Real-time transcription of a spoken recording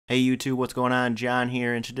Hey YouTube, what's going on? John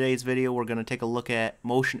here. In today's video we're going to take a look at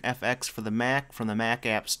Motion FX for the Mac from the Mac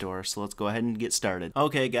App Store. So let's go ahead and get started.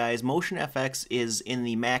 Okay guys, Motion FX is in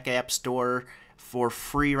the Mac App Store for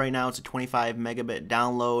free right now. It's a 25 megabit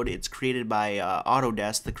download. It's created by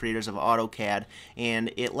Autodesk, the creators of AutoCAD,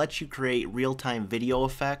 and it lets you create real-time video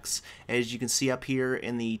effects. As you can see up here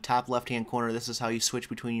in the top left-hand corner, this is how you switch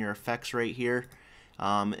between your effects right here.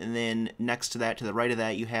 And then next to that, to the right of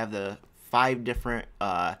that, you have the 5 different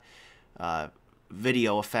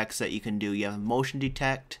video effects that you can do. You have motion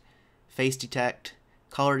detect, face detect,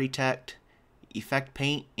 color detect, effect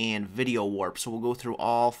paint, and video warp. So we'll go through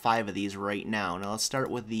all 5 of these right now. Now let's start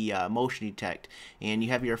with the motion detect, and you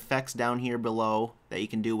have your effects down here below that you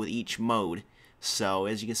can do with each mode. So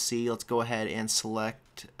as you can see, let's go ahead and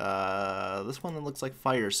select this one that looks like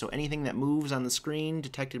fire. So anything that moves on the screen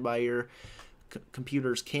detected by your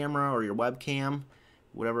computer's camera or your webcam,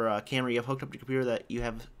 whatever camera you have hooked up to your computer that you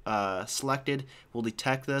have selected, will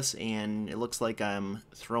detect this, and it looks like I'm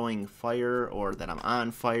throwing fire or that I'm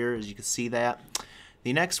on fire, as you can see that.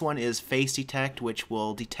 The next one is face detect, which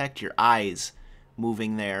will detect your eyes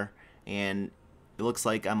moving there, and it looks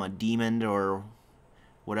like I'm a demon or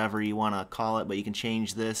whatever you want to call it, but you can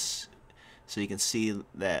change this so you can see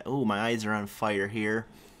that, oh, my eyes are on fire here.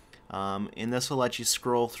 And this will let you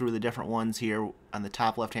scroll through the different ones here on the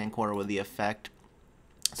top left hand corner with the effect.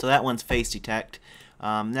 So that one's face detect.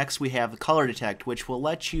 Next we have the color detect, which will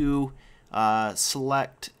let you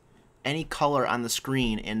select any color on the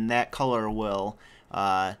screen, and that color will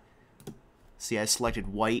see, I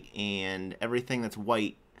selected white, and everything that's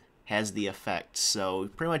white has the effect, so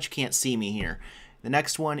pretty much you can't see me here. The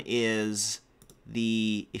next one is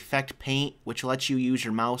the effect paint, which lets you use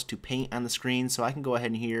your mouse to paint on the screen. So I can go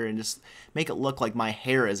ahead in here and just make it look like my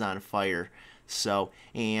hair is on fire. So,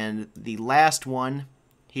 and the last one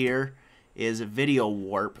here is a video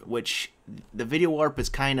warp, which the video warp is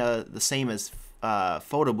kind of the same as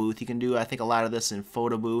photo booth. You can do, I think, a lot of this in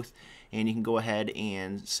photo booth, and you can go ahead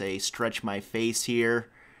and say stretch my face here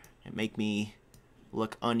and make me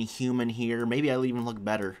look unhuman here. Maybe I'll even look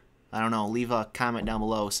better. I don't know. Leave a comment down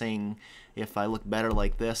below saying if I look better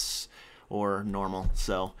like this or normal.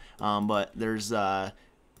 So, but there's a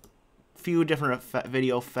few different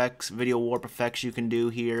video effects, video warp effects you can do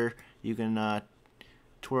here. You can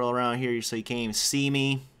twirl around here so you can't even see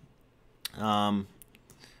me.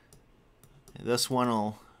 This one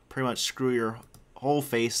will pretty much screw your whole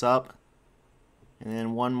face up. And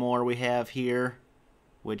then one more we have here,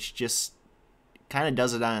 which just kind of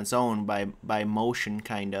does it on its own by motion,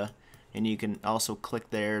 kind of. And you can also click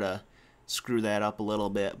there to screw that up a little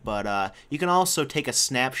bit. But you can also take a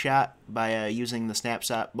snapshot by using the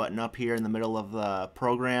snapshot button up here in the middle of the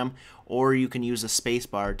program, or you can use the space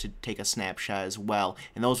bar to take a snapshot as well,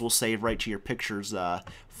 and those will save right to your pictures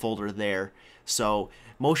folder there. So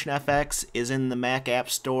Motion FX is in the Mac App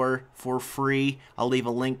Store for free. I'll leave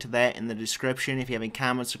a link to that in the description. If you have any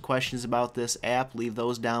comments or questions about this app, leave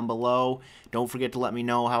those down below. Don't forget to let me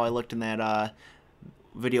know how I looked in that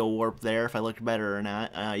video warp there, if I looked better or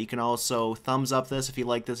not. You can also thumbs up this if you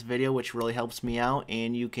like this video, which really helps me out,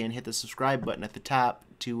 and you can hit the subscribe button at the top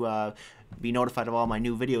to be notified of all my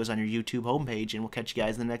new videos on your YouTube homepage, and we'll catch you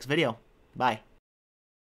guys in the next video. Bye.